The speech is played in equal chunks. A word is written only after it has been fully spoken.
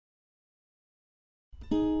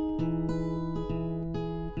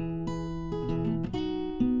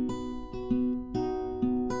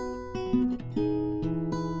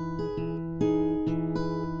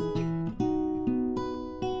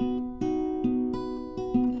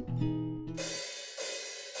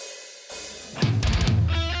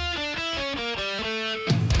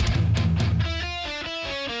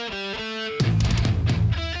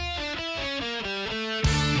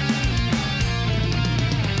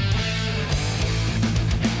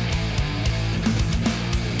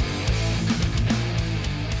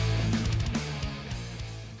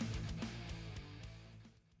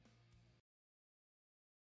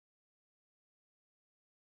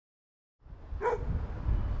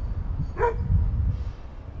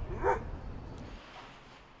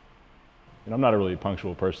And I'm not a really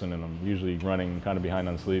punctual person, and I'm usually running kind of behind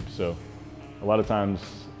on sleep, so a lot of times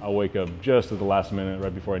I'll wake up just at the last minute,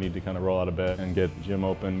 right before I need to kind of roll out of bed and get the gym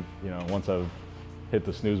open. Once I've hit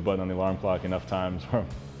the snooze button on the alarm clock enough times where I'm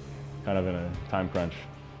kind of in a time crunch.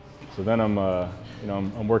 So then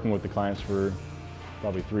I'm working with the clients for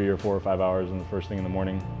probably 3 or 4 or 5 hours in the first thing in the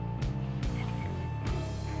morning.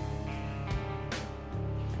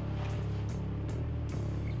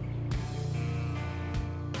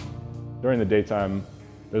 During the daytime,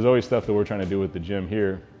 there's always stuff that we're trying to do with the gym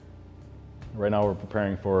here. Right now we're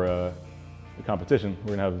preparing for the competition.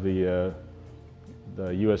 We're gonna have the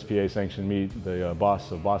USPA sanctioned meet, the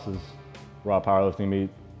Boss of Bosses raw powerlifting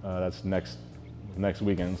meet. That's next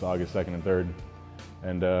weekend, so August 2nd and 3rd.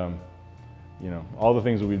 And all the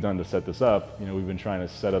things that we've done to set this up, we've been trying to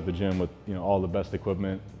set up the gym with all the best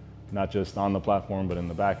equipment, not just on the platform, but in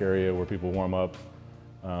the back area where people warm up.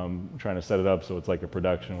 Trying to set it up so it's like a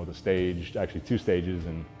production with a stage, actually 2 stages,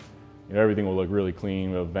 and everything will look really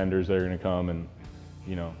clean. We have vendors that are going to come and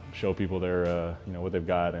show people their what they've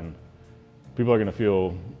got, and people are going to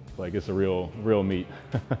feel like it's a real meet.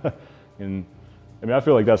 And I mean, I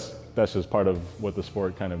feel like that's just part of what the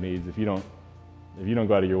sport kind of needs. If you don't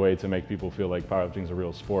go out of your way to make people feel like powerlifting is a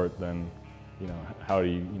real sport, then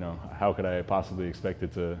how could I possibly expect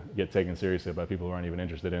it to get taken seriously by people who aren't even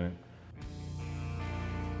interested in it?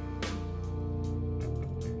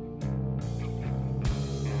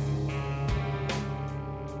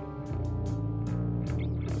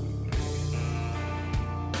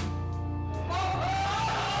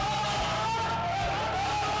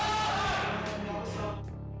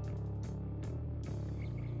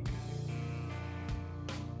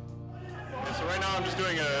 So right now I'm just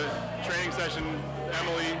doing a training session.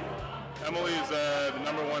 Emily is the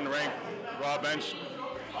 #1 ranked raw bench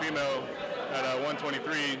female at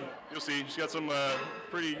 123. You'll see she's got some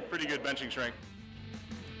pretty good benching strength.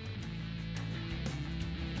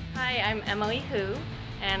 Hi, I'm Emily Hu,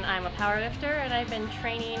 and I'm a powerlifter, and I've been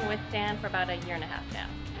training with Dan for about 1.5 years now.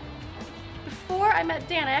 Before I met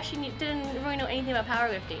Dan, I actually didn't really know anything about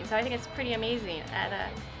powerlifting, so I think it's pretty amazing.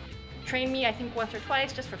 Trained me, I think, once or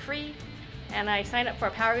twice just for free, and I signed up for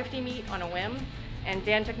a powerlifting meet on a whim, and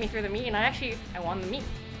Dan took me through the meet, and I won the meet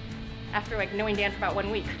after knowing Dan for about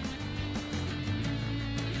 1 week.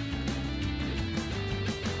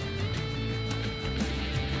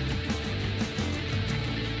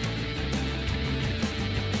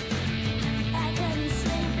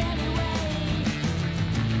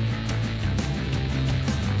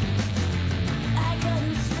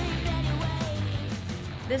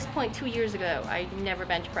 This point 2 years ago, I never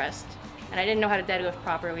bench pressed, and I didn't know how to deadlift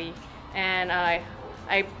properly, and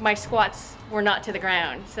my squats were not to the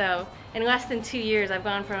ground. So in less than 2 years, I've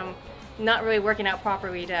gone from not really working out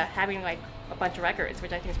properly to having a bunch of records,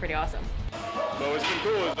 which I think is pretty awesome. So what's been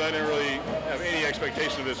cool is I didn't really have any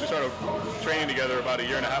expectation of this. We started training together about 1.5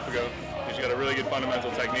 years ago. She's got a really good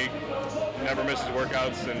fundamental technique, never misses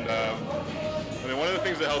workouts, and I mean, one of the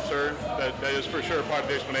things that helps her, that is for sure part of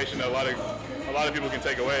the explanation that a lot of people can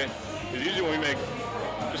take away, is usually when we make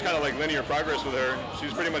just kind of linear progress with her,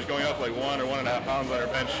 she's pretty much going up 1 or 1.5 pounds on her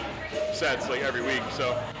bench sets every week.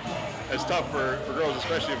 So it's tough for girls,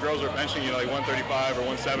 especially if girls are benching 135 or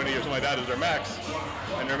 170 or something like that as their max,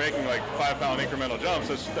 and they're making 5-pound incremental jumps.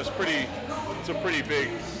 It's a pretty big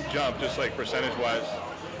jump, just percentage wise.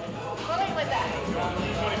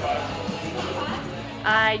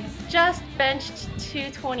 I just benched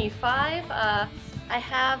 225. I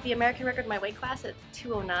have the American record in my weight class at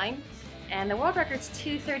 209, and the world record's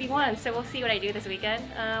 231, so we'll see what I do this weekend.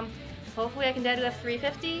 Hopefully I can deadlift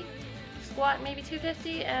 350, squat maybe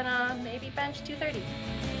 250, and maybe bench 230.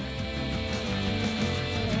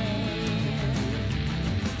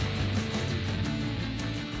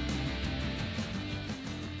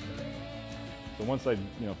 So once I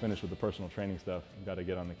finish with the personal training stuff, I've got to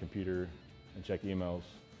get on the computer and check emails.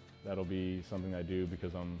 That'll be something I do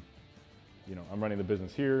because I'm running the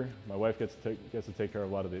business here. My wife gets to take care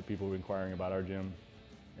of a lot of the people inquiring about our gym,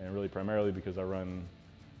 and really primarily because I run,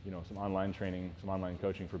 some online training, some online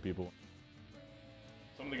coaching for people.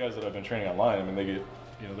 Some of the guys that I've been training online, I mean, they get,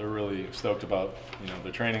 they're really stoked about,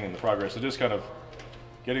 the training and the progress. So just kind of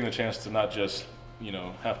getting the chance to not just,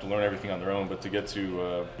 have to learn everything on their own, but to get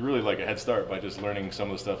to really a head start by just learning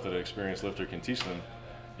some of the stuff that an experienced lifter can teach them.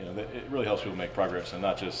 It really helps people make progress and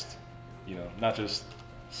not just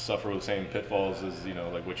suffer with the same pitfalls as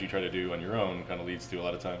what you try to do on your own kind of leads to a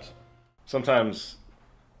lot of times. Sometimes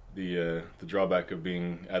the drawback of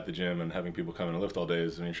being at the gym and having people come in and lift all day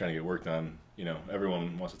is when you're trying to get work done,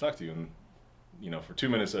 everyone wants to talk to you, and for 2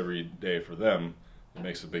 minutes every day for them, it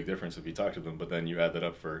makes a big difference if you talk to them. But then you add that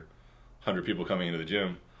up for 100 people coming into the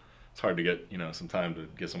gym, it's hard to get, you know, some time to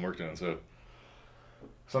get some work done. So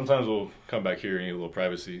sometimes we'll come back here and need a little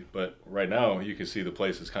privacy. But right now, you can see the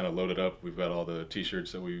place is kind of loaded up. We've got all the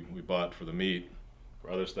t-shirts that we bought for the meet,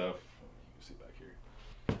 for other stuff. You can see back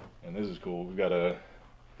here. And this is cool. We've got a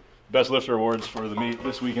Best Lifter Awards for the meet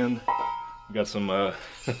this weekend. We got some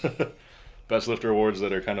Best Lifter Awards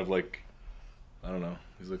that are kind of like, I don't know,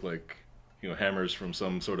 these look like, you know, hammers from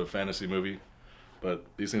some sort of fantasy movie, but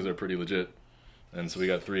these things are pretty legit. And so we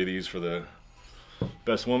got 3 of these for the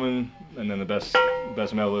best woman, and then the best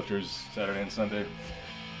male lifters Saturday and Sunday.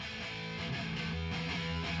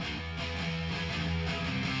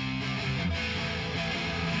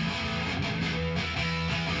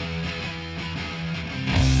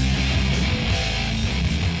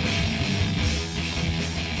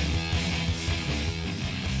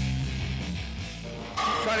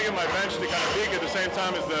 Trying to get my bench to kind of peak at the same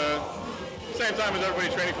time as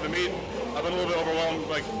everybody training for the meet. I've been a little bit overwhelmed,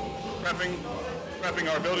 like prepping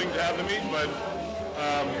our building to have the meet, but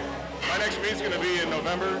my next meet's going to be in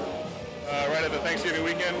November, right at the Thanksgiving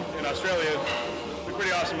weekend in Australia. It'll be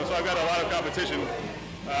pretty awesome. So I've got a lot of competition.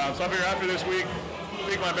 So I figure after this week,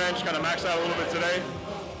 peak my bench, kind of max out a little bit today,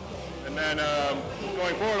 and then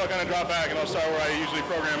going forward, I'll kind of drop back and I'll start where I usually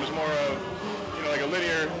program is more of, you know, like a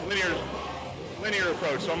linear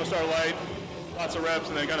approach. So I'm gonna start light, lots of reps,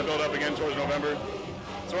 and then kind of build up again towards November.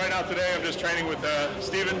 So right now today I'm just training with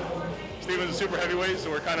Steven. Steven's a super heavyweight, so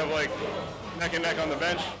we're kind of like neck and neck on the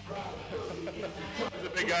bench. He's a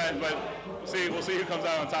big guy, but we'll see who comes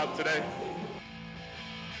out on top today.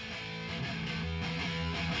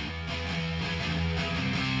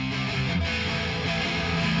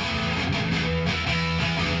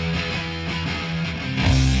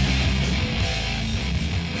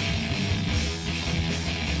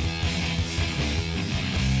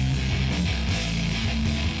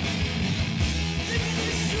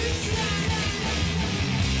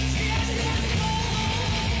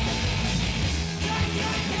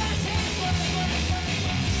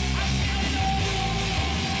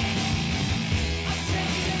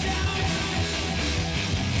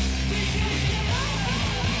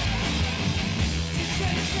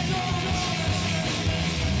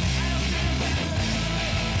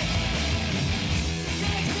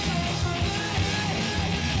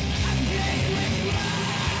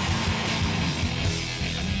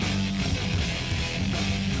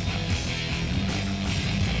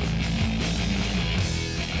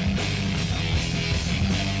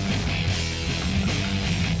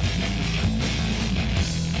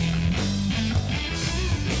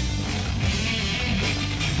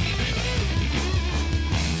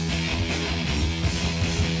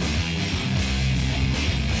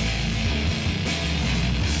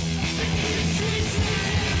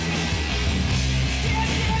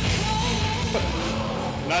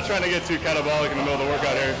 Not trying to get too catabolic in the middle of the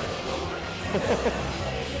workout here.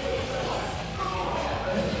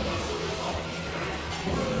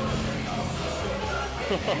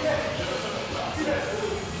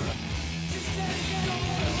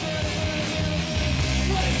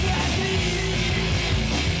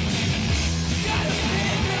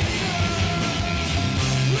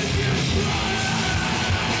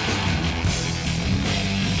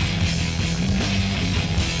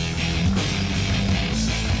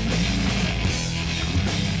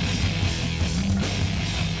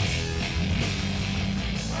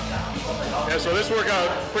 Yeah, so this workout,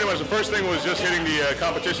 pretty much the first thing was just hitting the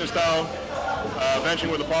competition style,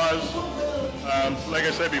 benching with a pause. Like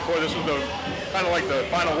I said before, this was the kind of like the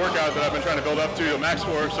final workout that I've been trying to build up to a max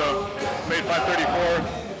for. So made 534,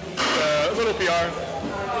 a little PR.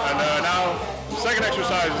 And now the second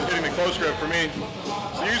exercise is hitting the close grip for me.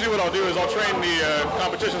 So usually what I'll do is I'll train the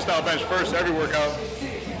competition style bench first every workout,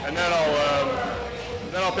 and then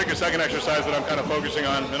I'll pick a second exercise that I'm kind of focusing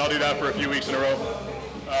on, and I'll do that for a few weeks in a row.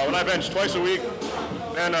 When I bench twice a week,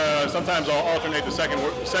 then sometimes I'll alternate the second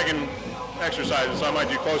exercises. So I might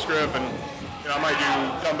do close grip, and I might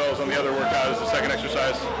do dumbbells on the other workout as the second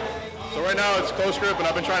exercise. So right now it's close grip, and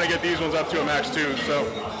I've been trying to get these ones up to a max too. So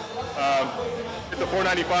hit the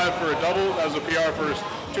 495 for a double. That was a PR for a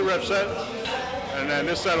 2-rep set, and then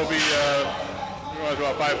this set will be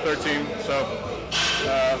about 513. So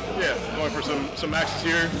yeah, going for some maxes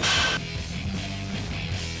here.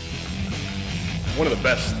 One of the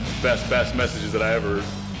best messages that I ever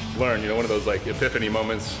learned, one of those like epiphany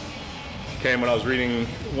moments came when I was reading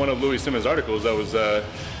one of Louis Simmons' articles that was,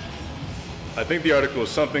 I think the article was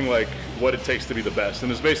something like what it takes to be the best.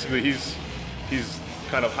 And it's basically, he's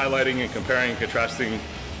kind of highlighting and comparing and contrasting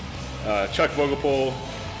Chuck Vogelpohl,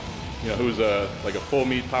 who's like a full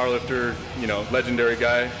meat powerlifter, legendary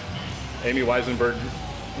guy, Amy Weisenberg,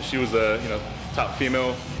 she was the top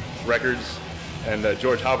female records, and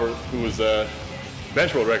George Halbert, who was a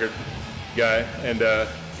bench world record guy, and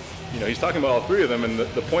he's talking about all three of them. And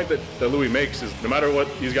the point that Louis makes is no matter what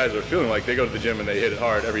these guys are feeling like, they go to the gym and they hit it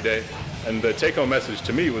hard every day. And the take-home message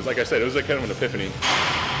to me was, like I said, it was like kind of an epiphany.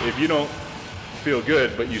 If you don't feel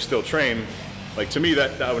good but you still train, like to me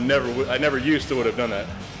that I never used to would have done that.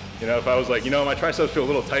 If I was like, my triceps feel a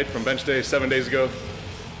little tight from bench day 7 days ago,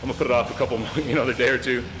 I'm gonna put it off a couple, another day or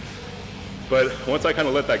two. But once I kind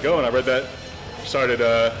of let that go and I read that, started,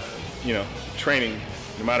 training,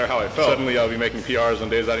 no matter how I felt. Suddenly I'll be making PRs on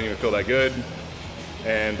days I didn't even feel that good.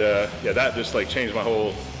 And yeah, that just like changed my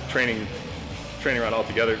whole training around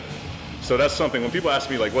altogether. So that's something, when people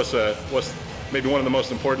ask me like, what's maybe one of the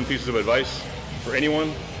most important pieces of advice for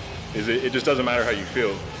anyone, is it just doesn't matter how you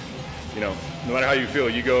feel. No matter how you feel,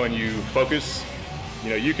 you go and you focus.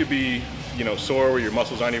 You could be, sore where your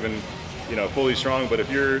muscles aren't even, fully strong, but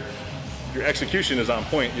if your execution is on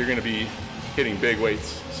point, you're gonna be hitting big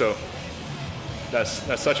weights. So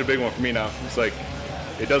that's such a big one for me now. It's like,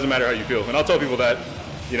 it doesn't matter how you feel. And I'll tell people that,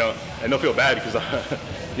 and they'll feel bad because,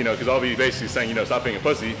 because I'll be basically saying, stop being a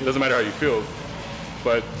pussy. It doesn't matter how you feel,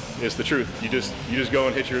 but it's the truth. You just go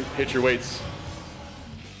and hit your weights